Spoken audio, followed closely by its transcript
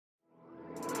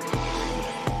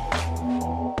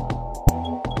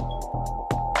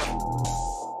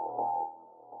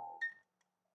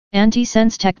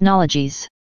Antisense Technologies.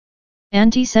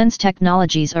 Antisense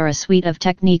technologies are a suite of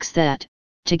techniques that,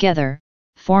 together,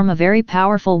 form a very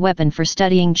powerful weapon for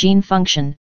studying gene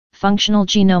function, functional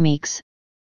genomics,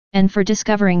 and for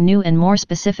discovering new and more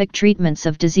specific treatments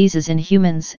of diseases in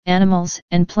humans, animals,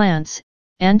 and plants.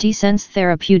 Antisense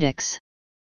therapeutics.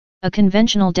 A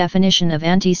conventional definition of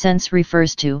antisense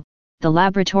refers to the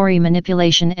laboratory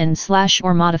manipulation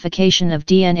and/or modification of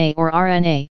DNA or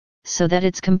RNA, so that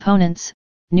its components,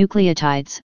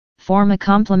 nucleotides, form a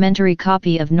complementary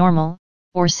copy of normal,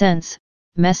 or sense,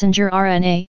 messenger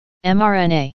RNA,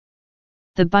 mRNA.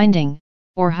 The binding,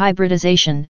 or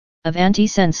hybridization, of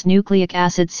antisense nucleic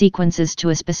acid sequences to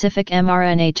a specific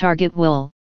mRNA target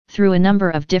will, through a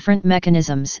number of different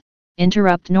mechanisms,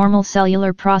 interrupt normal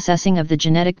cellular processing of the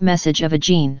genetic message of a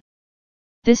gene.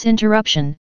 This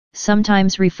interruption,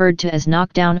 sometimes referred to as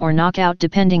knockdown or knockout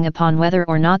depending upon whether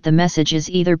or not the message is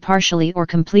either partially or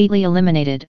completely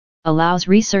eliminated, allows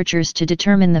researchers to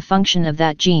determine the function of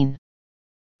that gene.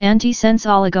 Antisense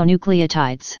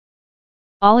oligonucleotides.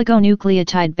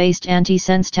 Oligonucleotide-based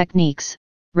antisense techniques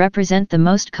represent the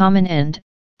most common and,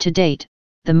 to date,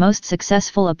 the most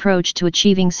successful approach to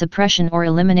achieving suppression or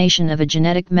elimination of a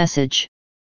genetic message.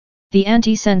 The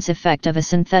antisense effect of a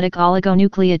synthetic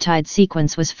oligonucleotide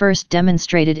sequence was first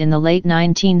demonstrated in the late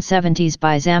 1970s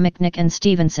by Zamechnik and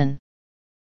Stevenson.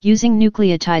 Using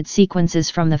nucleotide sequences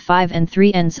from the 5 and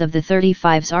 3 ends of the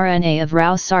 35's RNA of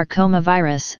Rous sarcoma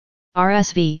virus,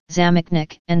 RSV,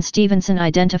 Zamechnik and Stevenson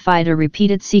identified a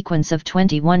repeated sequence of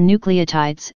 21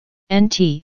 nucleotides,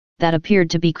 NT, that appeared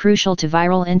to be crucial to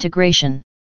viral integration.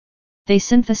 They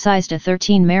synthesized a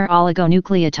 13-mer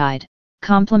oligonucleotide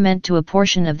complement to a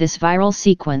portion of this viral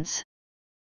sequence.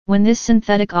 When this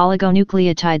synthetic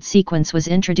oligonucleotide sequence was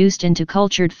introduced into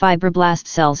cultured fibroblast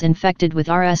cells infected with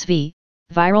RSV,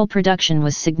 viral production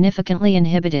was significantly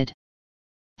inhibited.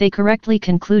 They correctly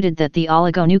concluded that the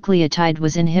oligonucleotide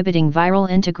was inhibiting viral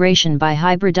integration by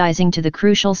hybridizing to the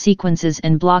crucial sequences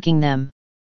and blocking them.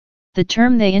 The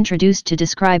term they introduced to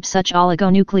describe such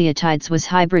oligonucleotides was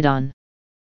hybridon.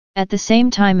 At the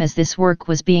same time as this work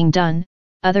was being done,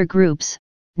 other groups,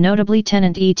 notably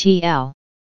Tennant et al.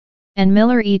 And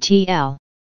Miller et al.,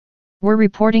 were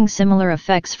reporting similar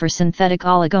effects for synthetic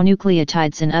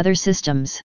oligonucleotides in other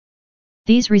systems.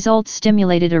 These results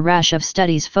stimulated a rash of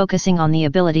studies focusing on the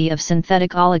ability of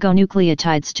synthetic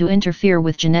oligonucleotides to interfere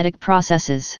with genetic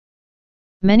processes.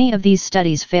 Many of these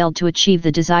studies failed to achieve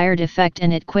the desired effect,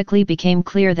 and it quickly became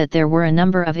clear that there were a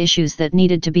number of issues that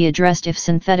needed to be addressed if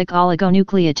synthetic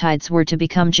oligonucleotides were to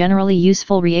become generally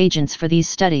useful reagents for these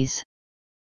studies.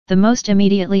 The most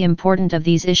immediately important of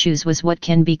these issues was what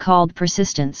can be called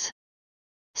persistence.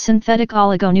 Synthetic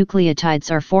oligonucleotides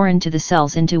are foreign to the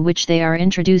cells into which they are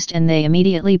introduced, and they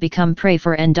immediately become prey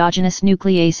for endogenous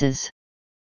nucleases.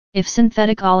 If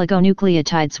synthetic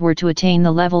oligonucleotides were to attain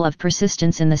the level of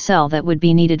persistence in the cell that would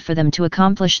be needed for them to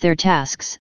accomplish their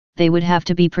tasks, they would have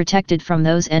to be protected from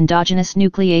those endogenous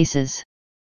nucleases.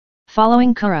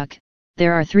 Following Kuruk,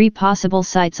 there are 3 possible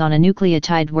sites on a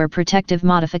nucleotide where protective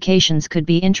modifications could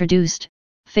be introduced.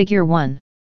 Figure 1.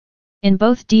 In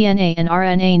both DNA and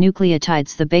RNA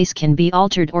nucleotides, the base can be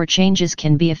altered or changes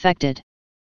can be effected.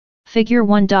 Figure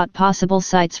 1. Possible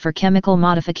sites for chemical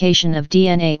modification of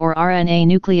DNA or RNA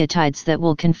nucleotides that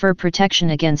will confer protection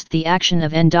against the action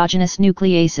of endogenous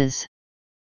nucleases.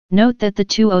 Note that the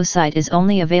 2O site is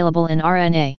only available in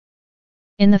RNA.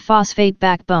 In the phosphate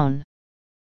backbone.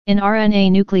 In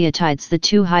RNA nucleotides, the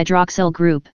 2-hydroxyl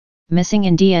group, missing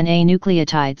in DNA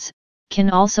nucleotides,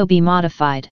 can also be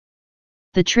modified.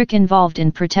 The trick involved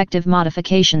in protective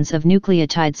modifications of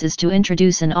nucleotides is to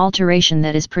introduce an alteration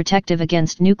that is protective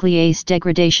against nuclease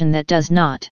degradation that does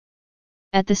not.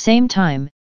 At the same time,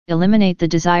 eliminate the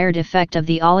desired effect of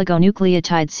the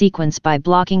oligonucleotide sequence by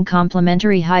blocking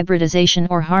complementary hybridization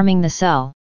or harming the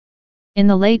cell. In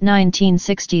the late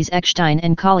 1960s, Eckstein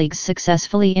and colleagues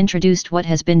successfully introduced what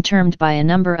has been termed by a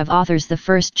number of authors the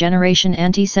first-generation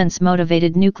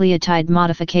antisense-motivated nucleotide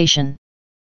modification.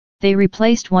 They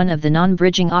replaced one of the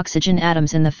non-bridging oxygen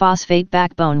atoms in the phosphate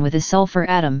backbone with a sulfur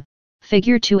atom,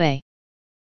 figure 2a.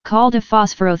 Called a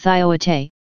phosphorothioate,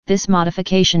 this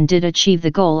modification did achieve the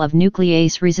goal of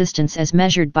nuclease resistance as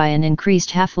measured by an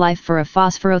increased half-life for a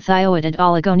phosphorothioate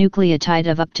oligonucleotide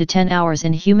of up to 10 hours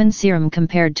in human serum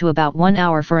compared to about 1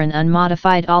 hour for an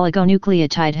unmodified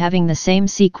oligonucleotide having the same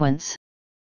sequence.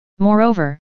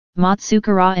 Moreover,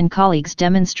 Matsukura and colleagues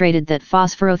demonstrated that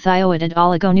phosphorothioate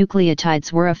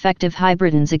oligonucleotides were effective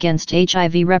hybridins against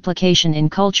HIV replication in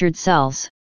cultured cells.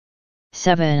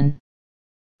 7.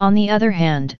 On the other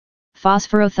hand,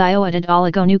 phosphorothioate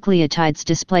oligonucleotides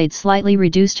displayed slightly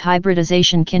reduced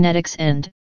hybridization kinetics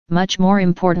and, much more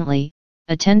importantly,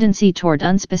 a tendency toward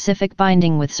unspecific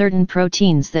binding with certain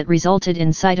proteins that resulted in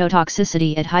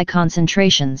cytotoxicity at high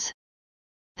concentrations.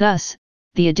 Thus,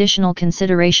 the additional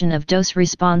consideration of dose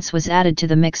response was added to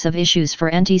the mix of issues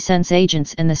for antisense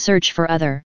agents, and the search for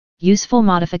other, useful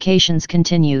modifications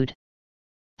continued.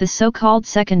 The so-called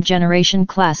second-generation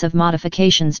class of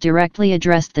modifications directly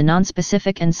addressed the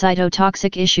nonspecific and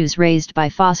cytotoxic issues raised by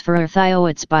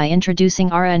phosphorothioates by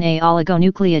introducing RNA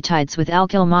oligonucleotides with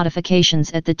alkyl modifications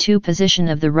at the 2 position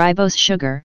of the ribose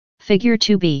sugar, figure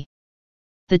 2b.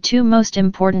 The 2 most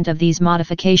important of these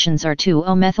modifications are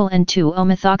 2-O-methyl and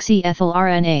 2-O-methoxyethyl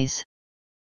RNAs.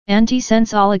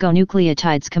 Antisense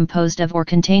oligonucleotides composed of or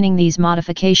containing these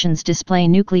modifications display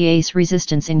nuclease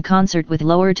resistance in concert with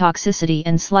lower toxicity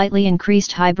and slightly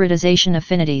increased hybridization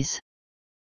affinities.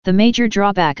 The major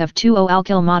drawback of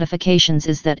 2-O-alkyl modifications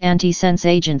is that antisense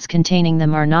agents containing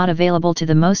them are not available to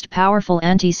the most powerful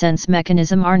antisense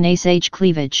mechanism, RNase H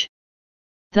cleavage.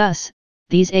 Thus,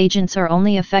 these agents are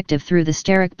only effective through the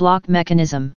steric block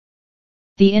mechanism.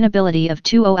 The inability of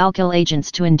 2-O-alkyl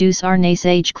agents to induce RNase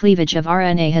H cleavage of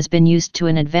RNA has been used to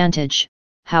an advantage,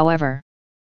 however.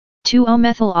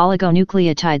 2-O-methyl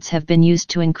oligonucleotides have been used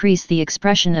to increase the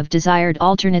expression of desired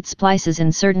alternate splices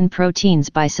in certain proteins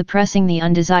by suppressing the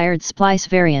undesired splice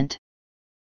variant.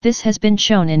 This has been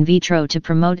shown in vitro to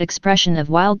promote expression of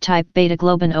wild-type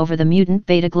beta-globin over the mutant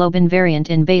beta-globin variant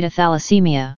in beta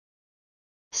thalassemia.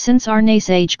 Since RNase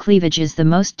H cleavage is the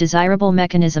most desirable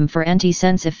mechanism for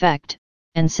antisense effect,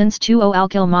 and since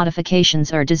 2-O-alkyl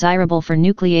modifications are desirable for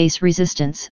nuclease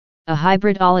resistance, a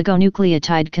hybrid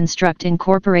oligonucleotide construct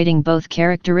incorporating both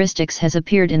characteristics has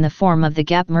appeared in the form of the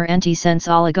gapmer antisense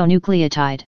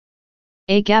oligonucleotide.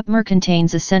 A gapmer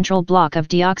contains a central block of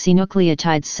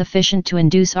deoxynucleotides sufficient to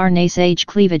induce RNase H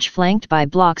cleavage, flanked by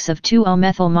blocks of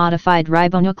 2-O-methyl modified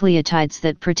ribonucleotides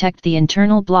that protect the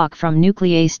internal block from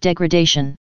nuclease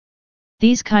degradation.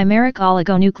 These chimeric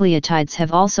oligonucleotides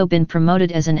have also been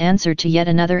promoted as an answer to yet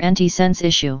another antisense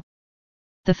issue.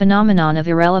 The phenomenon of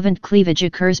irrelevant cleavage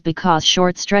occurs because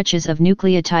short stretches of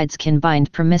nucleotides can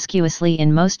bind promiscuously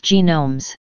in most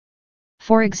genomes.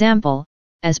 For example,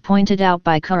 as pointed out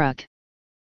by Kuruk,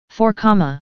 4,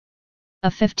 a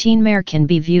 15-mer can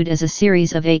be viewed as a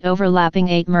series of 8 overlapping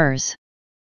 8 mers.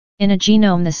 In a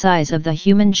genome the size of the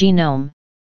human genome,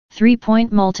 3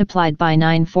 multiplied by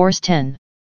 9 force 10.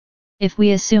 If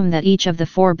we assume that each of the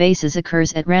 4 bases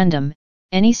occurs at random,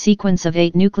 any sequence of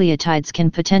 8 nucleotides can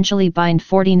potentially bind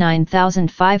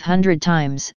 49,500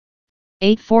 times,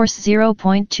 8 force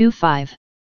 0.25,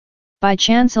 by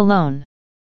chance alone.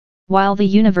 While the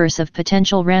universe of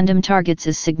potential random targets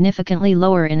is significantly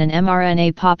lower in an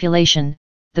mRNA population,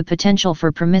 the potential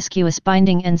for promiscuous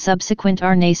binding and subsequent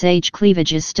RNase H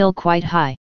cleavage is still quite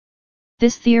high.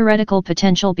 This theoretical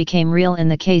potential became real in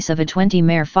the case of a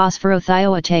 20-mer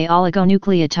phosphorothioate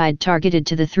oligonucleotide targeted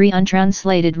to the 3'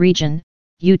 untranslated region,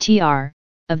 UTR,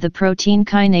 of the protein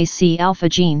kinase C-alpha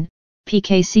gene,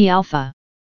 PKC-alpha.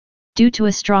 Due to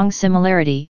a strong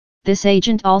similarity, this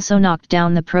agent also knocked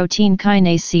down the protein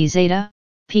kinase C-zeta,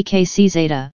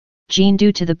 PKC-zeta, gene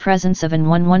due to the presence of an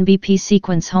 1,1bp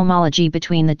sequence homology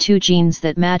between the 2 genes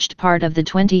that matched part of the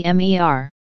 20-mer.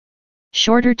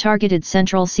 Shorter targeted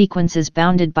central sequences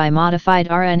bounded by modified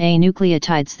RNA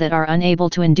nucleotides that are unable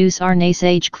to induce RNase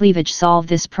H cleavage solve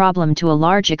this problem to a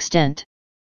large extent.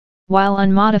 While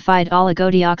unmodified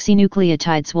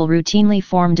oligodeoxynucleotides will routinely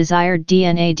form desired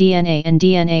DNA-DNA and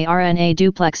DNA-RNA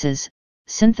duplexes,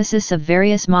 synthesis of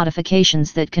various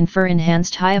modifications that confer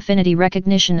enhanced high-affinity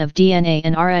recognition of DNA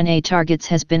and RNA targets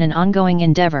has been an ongoing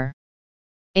endeavor.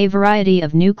 A variety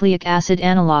of nucleic acid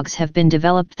analogues have been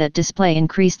developed that display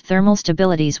increased thermal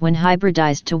stabilities when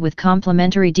hybridized with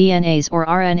complementary DNAs or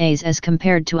RNAs as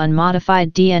compared to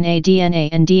unmodified DNA-DNA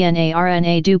and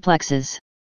DNA-RNA duplexes.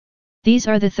 These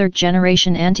are the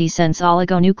third-generation antisense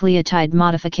oligonucleotide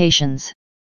modifications.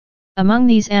 Among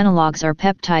these analogues are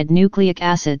peptide nucleic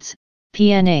acids,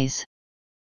 PNAs,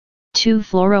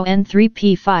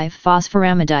 2-fluoro-N3P5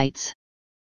 phosphoramidites,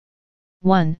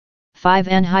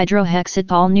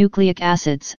 1,5-anhydrohexyl nucleic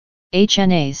acids,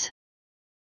 HNAs,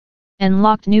 and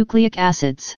locked nucleic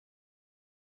acids.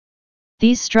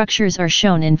 These structures are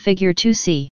shown in Figure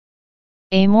 2c.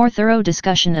 A more thorough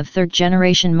discussion of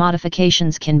third-generation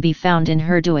modifications can be found in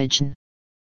Herduign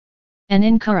and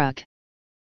in Kuruk.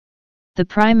 The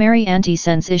primary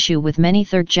antisense issue with many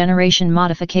third-generation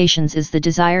modifications is the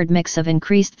desired mix of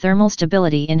increased thermal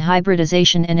stability in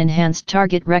hybridization and enhanced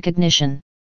target recognition.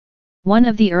 One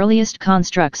of the earliest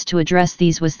constructs to address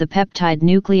these was the peptide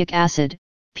nucleic acid,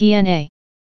 PNA.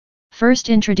 First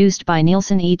introduced by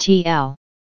Nielsen et al.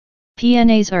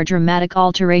 PNAs are dramatic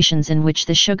alterations in which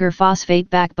the sugar-phosphate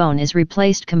backbone is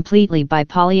replaced completely by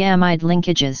polyamide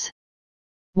linkages.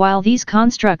 While these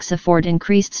constructs afford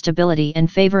increased stability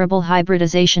and favorable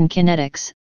hybridization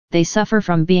kinetics, they suffer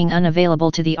from being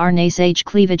unavailable to the RNase H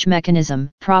cleavage mechanism,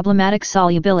 problematic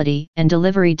solubility, and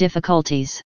delivery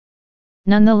difficulties.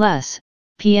 Nonetheless,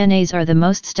 PNAs are the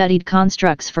most studied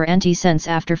constructs for antisense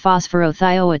after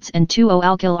phosphorothioates and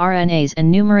 2O-alkyl RNAs, and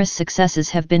numerous successes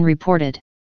have been reported.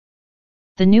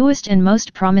 The newest and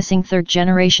most promising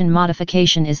third-generation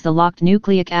modification is the locked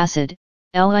nucleic acid,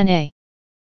 LNA.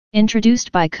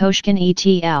 Introduced by Koshkin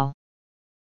et al.,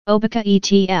 Obika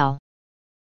et al.,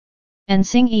 and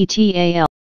Singh et al.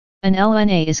 An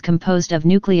LNA is composed of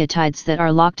nucleotides that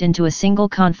are locked into a single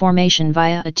conformation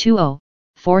via a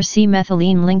 2O,4C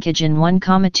methylene linkage in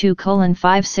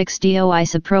 1,2:5,6-DO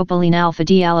isopropylene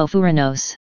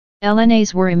alpha-D-allofuranose.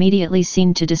 LNAs were immediately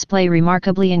seen to display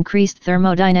remarkably increased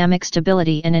thermodynamic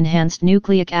stability and enhanced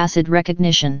nucleic acid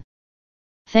recognition.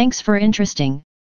 Thanks for interesting.